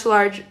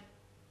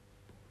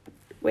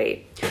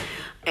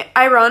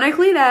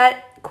Ironically,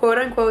 that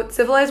quote-unquote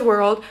civilized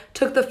world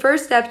took the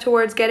first step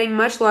towards getting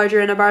much larger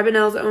in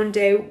Abarbanel's own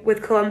day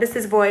with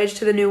Columbus's voyage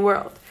to the New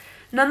World.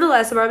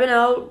 Nonetheless,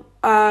 Abarbanel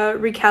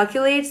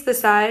recalculates the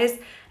size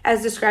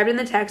as described in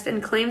the text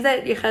and claims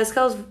that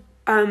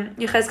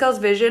Yechezkel's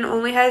vision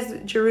only has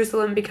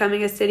Jerusalem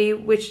becoming a city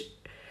which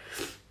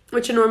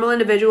a normal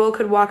individual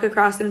could walk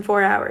across in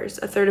 4 hours,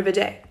 a third of a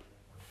day.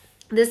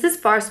 This is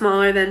far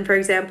smaller than, for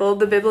example,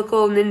 the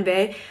biblical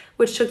Nineveh,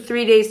 which took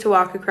 3 days to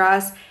walk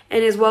across,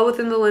 and is well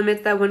within the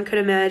limits that one could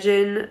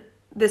imagine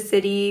the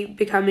city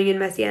becoming in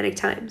Messianic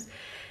times.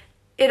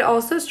 It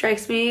also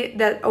strikes me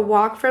that a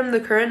walk from the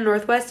current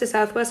northwest to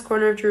southwest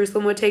corner of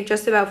Jerusalem would take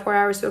just about 4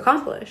 hours to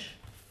accomplish.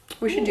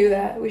 We should do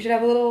that. We should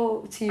have a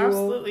little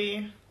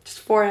Absolutely.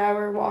 just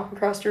 4-hour walk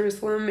across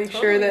Jerusalem. Make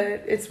sure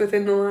that it's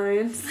within the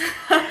lines.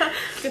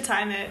 Good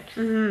time it.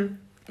 Mm-hmm.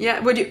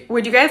 Yeah, would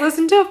you guys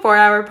listen to a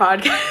 4-hour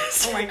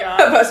podcast? Oh my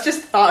god. Of us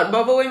just thought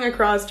bubbling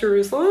across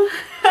Jerusalem?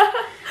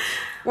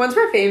 Once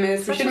we're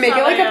famous, we should make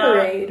it like a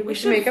parade. We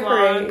should make a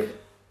parade.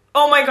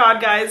 Oh my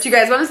god, guys. Do you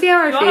guys want to see how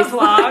our face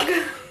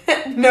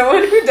vlog? No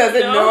one who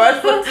doesn't know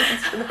us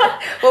listens to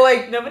that. Well,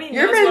 like, nobody knows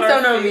your friends what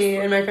don't our know face me,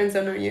 looks and my friends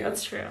don't know you.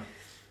 That's true.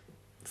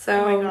 So,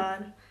 oh my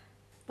god.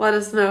 Let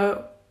us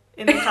know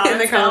in the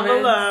comments, down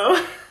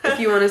below if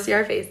you want to see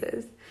our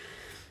faces.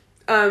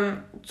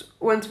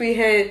 Once we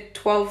hit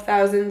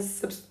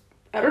 12,000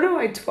 I don't know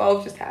why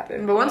 12 just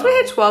happened, but once we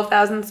hit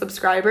 12,000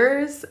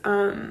 subscribers,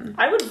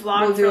 I would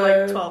vlog for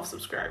like 12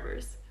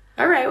 subscribers.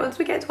 All right, once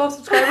we get 12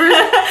 subscribers,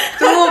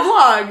 do a little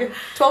vlog.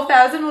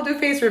 12,000, we'll do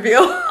face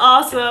reveal.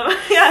 Awesome.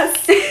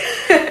 Yes.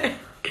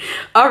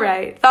 All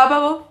right, thought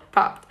bubble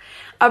popped.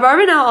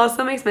 Abarbanel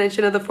also makes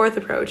mention of the fourth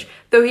approach,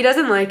 though he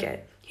doesn't like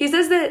it. He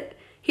says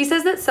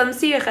that some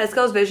see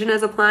Yechezkel's vision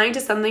as applying to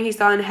something he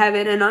saw in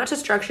heaven and not to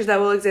structures that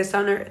will exist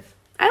on earth.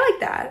 I like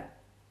that.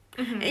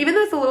 Mm-hmm. Even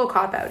though it's a little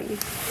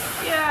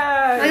cop-outy.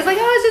 Yeah. Like, it's like,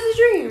 oh, it's just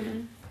a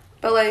dream.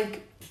 But,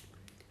 like,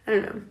 I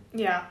don't know.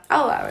 Yeah.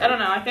 I'll allow it. I don't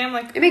know. I think I'm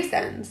like... It makes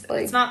sense.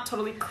 Like, it's not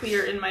totally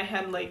clear in my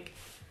head, like,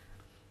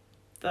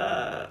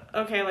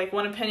 like,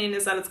 one opinion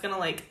is that it's gonna,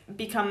 like,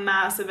 become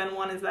massive, and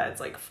one is that it's,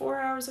 like, 4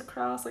 hours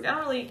across. Like, I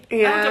don't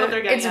get what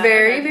they're getting it's at.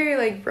 very, very,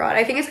 like, broad.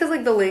 I think it's because,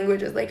 like, the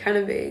language is, like, kind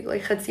of vague.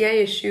 Like,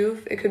 Chatzia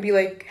Yeshuv, it could be,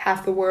 like,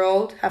 half the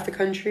world, half the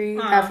country,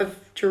 half of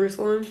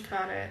Jerusalem.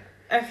 Got it.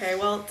 Okay,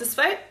 well,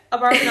 despite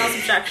Abarbanel's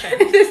objection...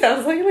 It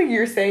sounds like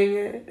you're saying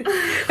it.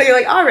 Like, you're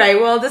like, all right,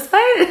 well,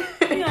 despite...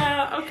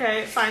 Yeah,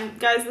 okay, fine.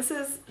 Guys, this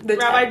is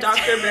Rabbi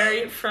Dr.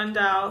 Barry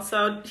Frundell.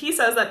 So he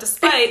says that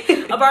despite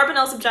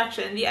Abarbanel's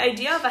objection, the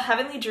idea of a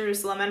heavenly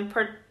Jerusalem, and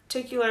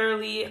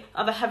particularly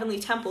of a heavenly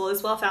temple,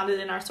 is well founded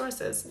in our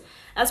sources.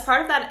 As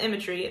part of that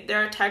imagery,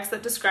 there are texts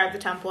that describe the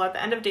temple at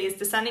the end of days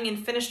descending in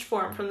finished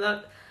form from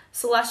the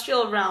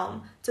celestial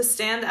realm to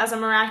stand as a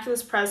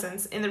miraculous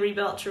presence in the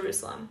rebuilt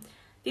Jerusalem.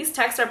 These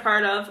texts are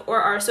part of,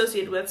 or are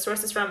associated with,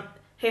 sources from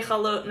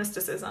Hechalot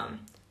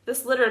mysticism.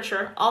 This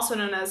literature, also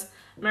known as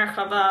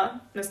Merkava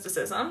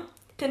mysticism,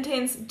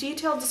 contains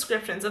detailed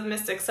descriptions of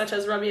mystics such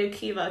as Rabbi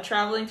Akiva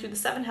traveling through the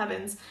seven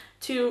heavens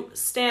to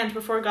stand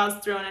before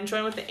God's throne and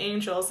join with the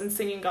angels in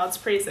singing God's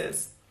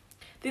praises.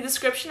 The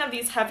description of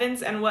these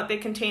heavens and what they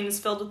contain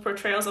is filled with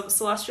portrayals of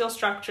celestial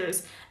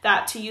structures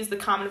that, to use the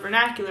common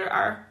vernacular,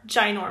 are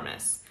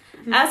ginormous.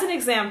 As an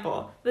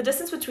example, the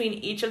distance between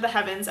each of the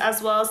heavens,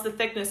 as well as the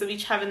thickness of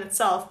each heaven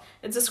itself,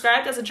 is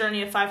described as a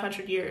journey of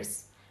 500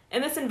 years.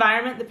 In this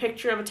environment, the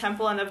picture of a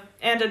temple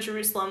and a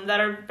Jerusalem that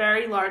are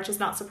very large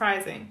is not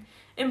surprising.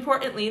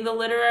 Importantly, the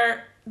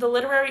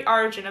literary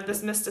origin of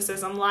this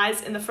mysticism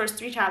lies in the first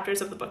 3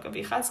 chapters of the book of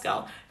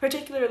Yechezkel,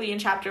 particularly in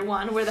chapter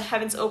 1, where the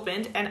heavens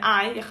opened, and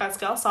I,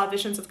 Yechezkel, saw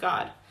visions of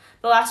God.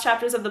 The last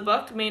chapters of the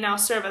book may now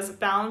serve as a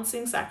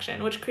balancing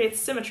section, which creates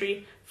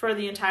symmetry for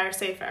the entire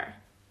Sefer.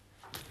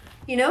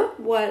 You know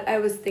what I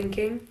was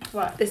thinking?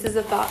 What? This is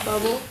a thought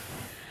bubble.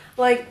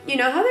 Like, you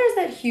know how there's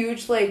that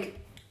huge, like,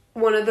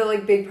 one of the,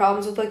 like, big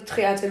problems with, like,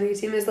 Tchiat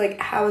HaMetim is, like,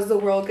 how is the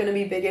world going to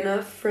be big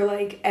enough for,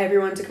 like,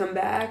 everyone to come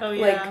back? Oh,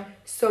 yeah. Like,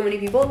 so many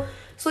people.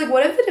 So, like,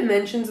 what if the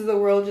dimensions of the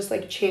world just,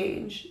 like,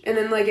 change? And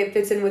then, like, it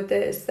fits in with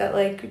this, that,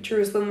 like,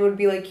 Jerusalem would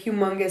be, like,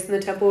 humongous and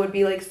the temple would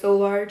be, like, so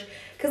large.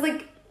 Because,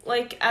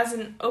 like, as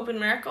an open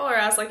miracle or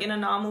as, like, an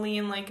anomaly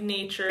in, like,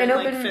 nature and,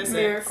 like, open physics?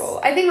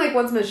 miracle. I think, like,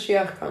 once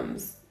Mashiach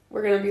comes,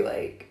 we're going to be,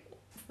 like...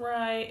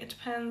 Right, it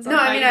depends on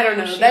I don't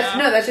know.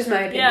 That's just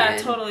my opinion. Yeah,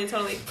 totally.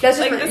 That's just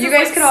like, you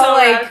guys could all,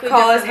 like,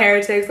 call us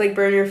heretics, like,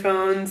 burn your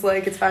phones,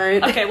 like, it's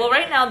fine. Okay, well,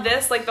 right now,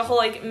 this, like, the whole,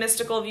 like,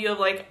 mystical view of,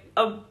 like,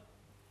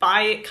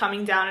 by it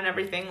coming down and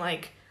everything,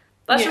 like,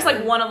 that's just,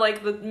 like, one of,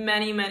 like, the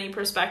many, many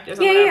perspectives.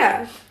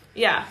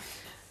 Yeah.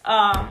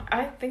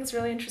 I think it's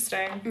really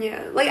interesting.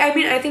 Yeah. Like, I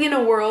mean, I think in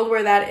a world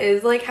where that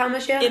is, like, how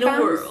Mashiach comes. In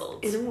a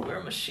world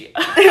where Mashiach.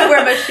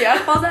 Where Mashiach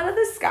falls out of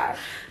the sky.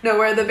 No,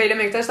 where the Beit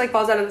HaMikdash, like,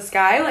 falls out of the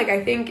sky. Like,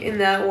 I think in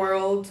that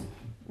world,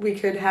 we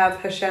could have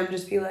Hashem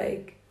just be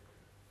like,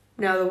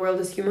 now the world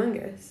is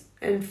humongous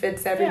and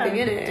fits everything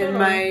in it. Totally. And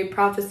my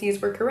prophecies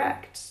were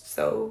correct.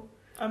 So.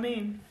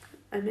 Amen.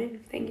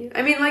 Thank you.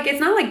 I mean, like, it's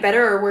not, like,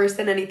 better or worse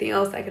than anything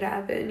else that could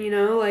happen, you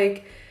know?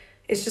 Like...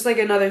 It's just, like,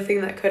 another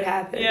thing that could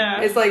happen.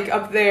 Yeah. It's, like,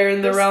 up there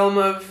in the realm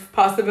of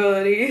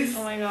possibilities.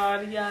 Oh, my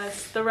God,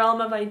 yes. The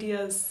realm of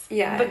ideas.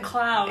 Yeah. The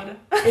cloud.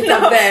 It's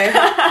up there.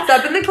 It's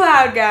up in the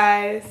cloud,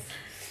 guys.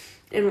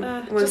 And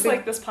just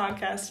like this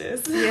podcast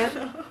is.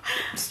 Yeah.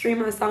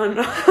 Stream us on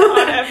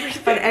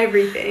everything. On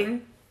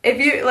everything. If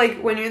you,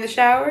 like, when you're in the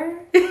shower.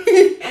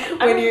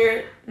 When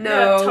you're...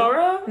 No. Yeah,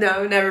 Torah?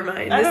 Torah? No, never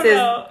mind. I This don't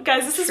know.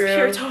 Guys, this true. is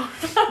pure Torah.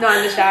 Not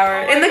in the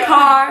shower. Oh my In the God.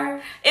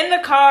 car. In the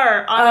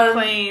car, on a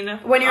plane,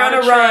 When you're on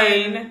a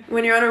train. run.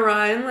 When you're on a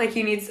run, like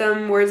you need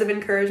some words of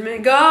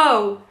encouragement.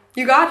 Go!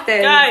 You got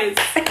this. Guys,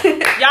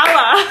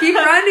 yalla. Keep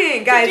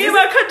running, guys.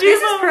 Kadima, This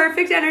is kadima.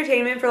 perfect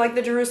entertainment for like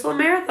the Jerusalem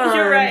Marathon.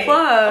 You're right.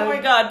 Club. Oh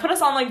my God, put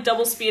us on like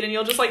double speed and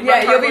you'll just like Yeah,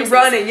 run you'll be horses.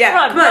 running. Yeah,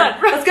 Run, come on,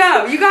 run, run. let's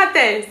go. You got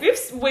this. We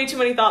have way too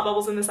many thought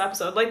bubbles in this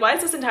episode. Like, why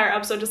is this entire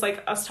episode just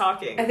like us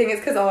talking? I think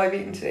it's because all I've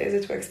eaten today is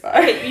a Twix bar.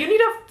 Okay, you need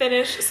to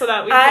finish so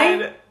that we I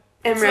can.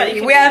 am so that ready. you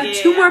can- We have yeah.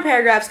 2 more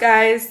paragraphs,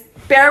 guys.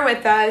 Bear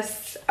with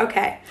us.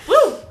 Okay.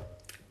 Woo!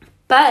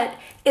 But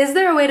is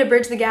there a way to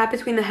bridge the gap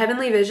between the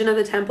heavenly vision of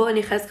the temple and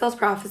Yechezkel's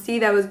prophecy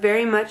that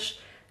very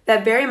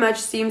much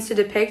seems to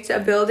depict a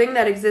building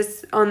that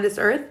exists on this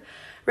earth?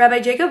 Rabbi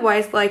Jacob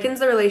Weiss likens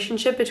the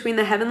relationship between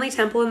the heavenly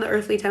temple and the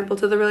earthly temple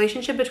to the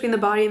relationship between the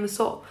body and the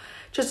soul.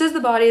 Just as the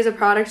body is a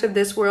product of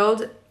this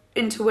world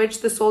into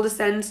which the soul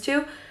descends,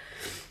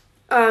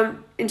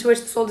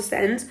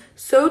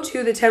 so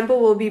too the temple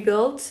will be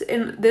built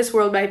in this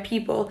world by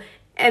people,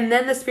 and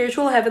then the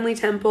spiritual heavenly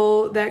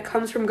temple that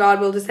comes from God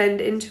will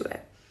descend into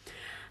it.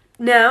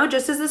 Now,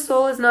 just as the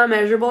soul is not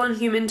measurable in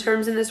human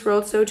terms in this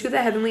world, so too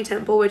the heavenly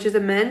temple, which is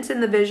immense in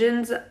the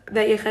visions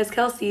that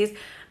Yechezkel sees,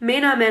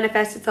 may not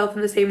manifest itself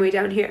in the same way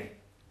down here.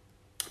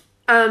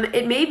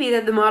 It may be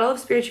that the model of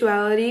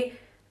spirituality,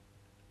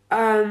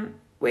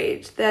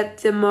 that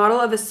the model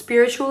of a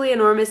spiritually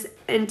enormous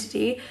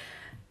entity,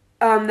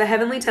 the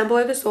heavenly temple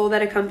or the soul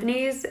that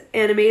accompanies,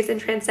 animates,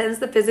 and transcends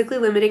the physically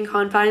limiting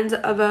confines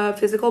of a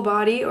physical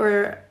body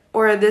or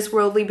this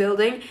worldly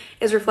building,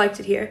 is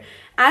reflected here.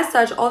 As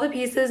such, all the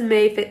pieces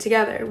may fit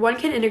together. One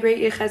can integrate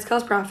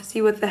Yechezkel's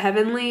prophecy with the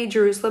heavenly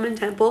Jerusalem and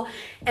temple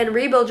and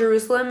rebuild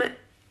Jerusalem,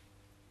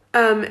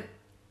 the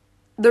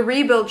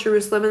rebuilt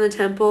Jerusalem and the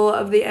temple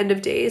of the end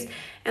of days,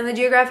 and the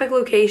geographic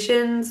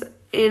locations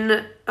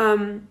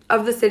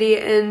of the city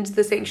and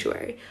the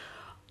sanctuary.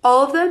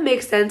 All of them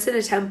make sense in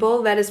a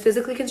temple that is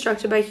physically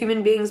constructed by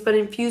human beings but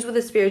infused with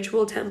a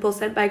spiritual temple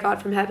sent by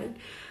God from heaven.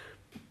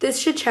 This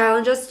should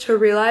challenge us to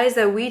realize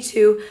that we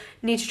too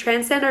need to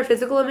transcend our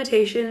physical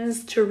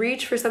limitations to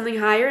reach for something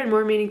higher and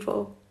more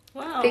meaningful.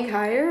 Wow. Think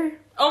higher?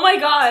 Oh my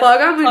God.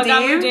 Plug on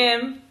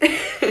Mudim.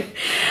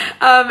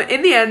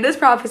 In the end, this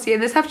prophecy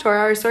and this Haftorah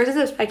are sources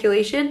of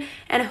speculation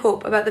and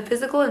hope about the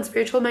physical and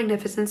spiritual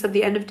magnificence of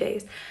the end of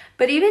days.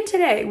 But even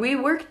today, we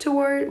can work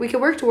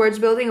towards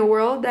building a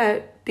world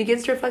that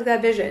begins to reflect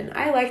that vision.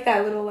 I like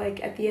that little,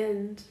 like, at the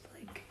end,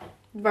 like,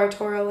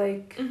 Vartorah,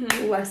 like,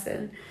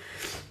 lesson.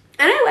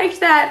 And I like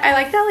that,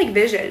 like,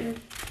 vision.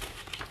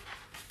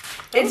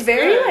 It's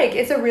very, good. like,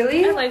 it's a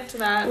really, I liked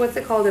that. what's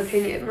it called,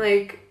 opinion,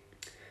 like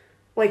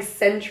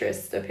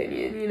centrist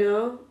opinion, you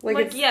know? Like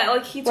it's,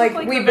 he took like,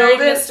 like we the very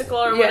build it- mystical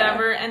or yeah.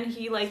 whatever, and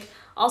he like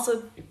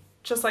also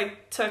just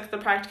like took the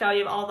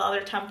practicality of all the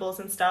other temples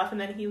and stuff, and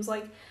then he was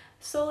like,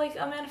 so like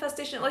a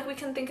manifestation, like we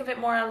can think of it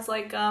more as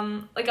like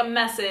a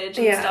message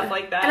and stuff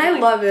like that. And I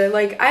like, love it.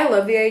 Like, I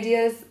love the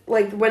ideas,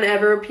 like,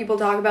 whenever people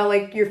talk about,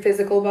 like, your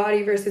physical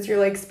body versus your,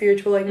 like,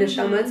 spiritual, like,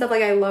 neshama and stuff,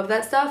 like, I love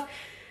that stuff.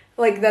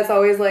 Like, that's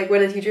always, like,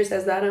 when a teacher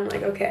says that, I'm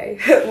like, okay,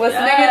 listening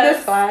in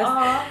this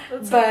class.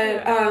 That's so But,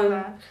 cute. I love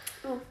that.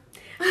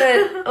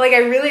 But, like, I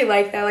really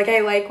like that. Like,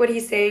 I like what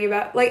he's saying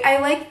about, like, I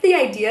like the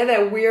idea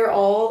that we're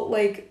all,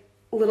 like,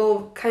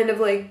 little kind of,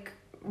 like,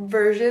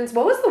 versions.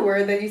 What was the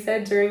word that you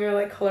said during our,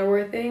 like, color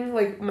war thing?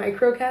 Like,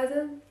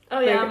 microcosm?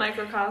 Oh yeah, like,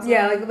 microcosm.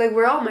 Yeah, like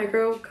we're all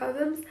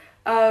microcosms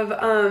of,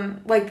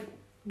 like,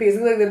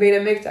 basically, like, the Beit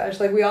HaMikdash.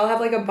 Like, we all have,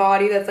 like, a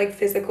body that's, like,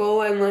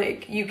 physical, and,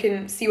 like, you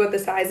can see what the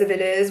size of it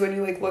is when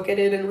you, like, look at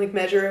it and, like,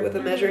 measure it with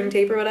a measuring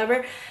tape or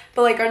whatever.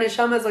 But, like, our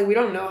neshamas, like, we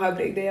don't know how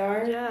big they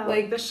are. Yeah,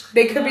 Like, the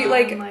they could be,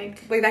 like,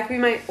 like that could be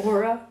my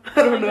aura.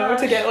 I don't my know, to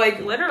gosh, get, like,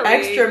 literally.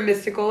 extra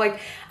mystical. Like,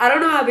 I don't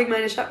know how big my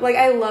neshama... Like,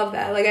 I love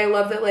that. Like, I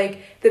love that,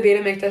 like, the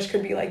Beit HaMikdash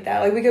could be like that.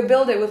 Like, we could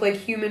build it with, like,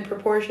 human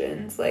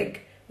proportions.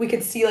 Like, we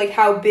could see, like,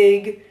 how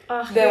big...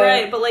 you're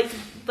right, but like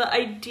the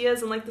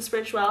ideas and like the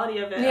spirituality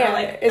of it are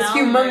like it's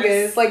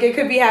humongous. Like, it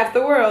could be half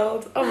the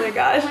world. Oh my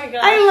gosh. Oh my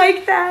gosh. I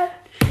like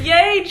that.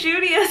 Yay,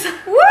 Judaism.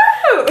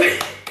 Woo!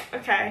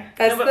 Okay.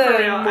 That's No, but for the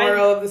real,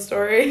 moral of the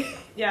story.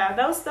 Yeah,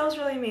 that was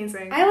really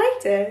amazing. I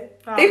liked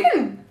it. Wow. They've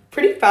been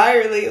pretty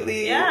fire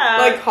lately. Yeah.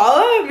 Like,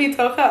 Hala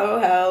Mitocha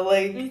Ohel.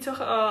 Like,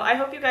 I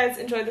hope you guys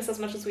enjoyed this as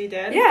much as we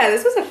did. yeah,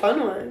 this was a fun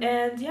one.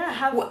 And yeah,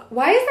 have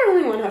Why is there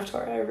only one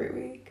Haftorah every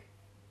week?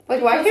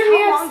 Like, why because can't we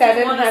how have long do you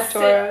 7 wanna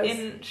sit Haftorahs?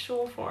 in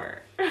shul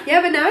for?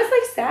 Yeah, but now it's,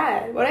 like,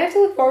 sad. What do I have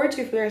to look forward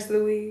to for the rest of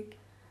the week?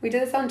 We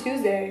did this on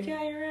Tuesday.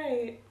 Yeah, you're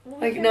right. Well,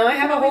 Like, we now I can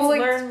have a whole, always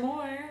like, learn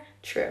more.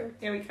 True.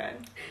 Yeah, we could.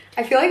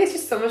 I feel like it's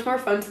just so much more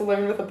fun to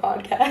learn with a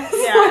podcast.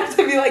 Yeah.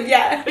 To be like,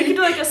 yeah. We could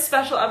do like a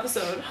special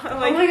episode. Like, Oh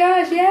my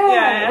gosh, yeah.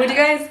 Yeah. Would you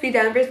guys be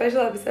down for a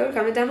special episode?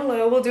 Comment down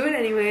below. We'll do it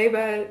anyway,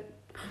 but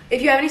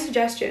if you have any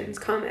suggestions,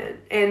 comment.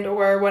 And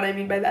or what I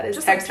mean by that is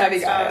Just text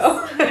text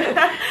Abigail.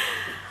 us.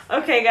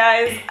 Okay,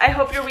 guys. I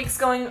hope your week's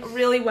going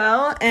really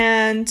well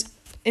and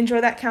enjoy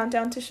that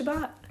countdown to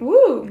Shabbat.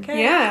 Woo.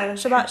 Okay. Yeah.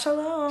 Shabbat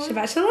shalom.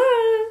 Shabbat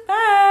shalom.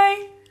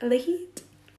 Bye. Lehi?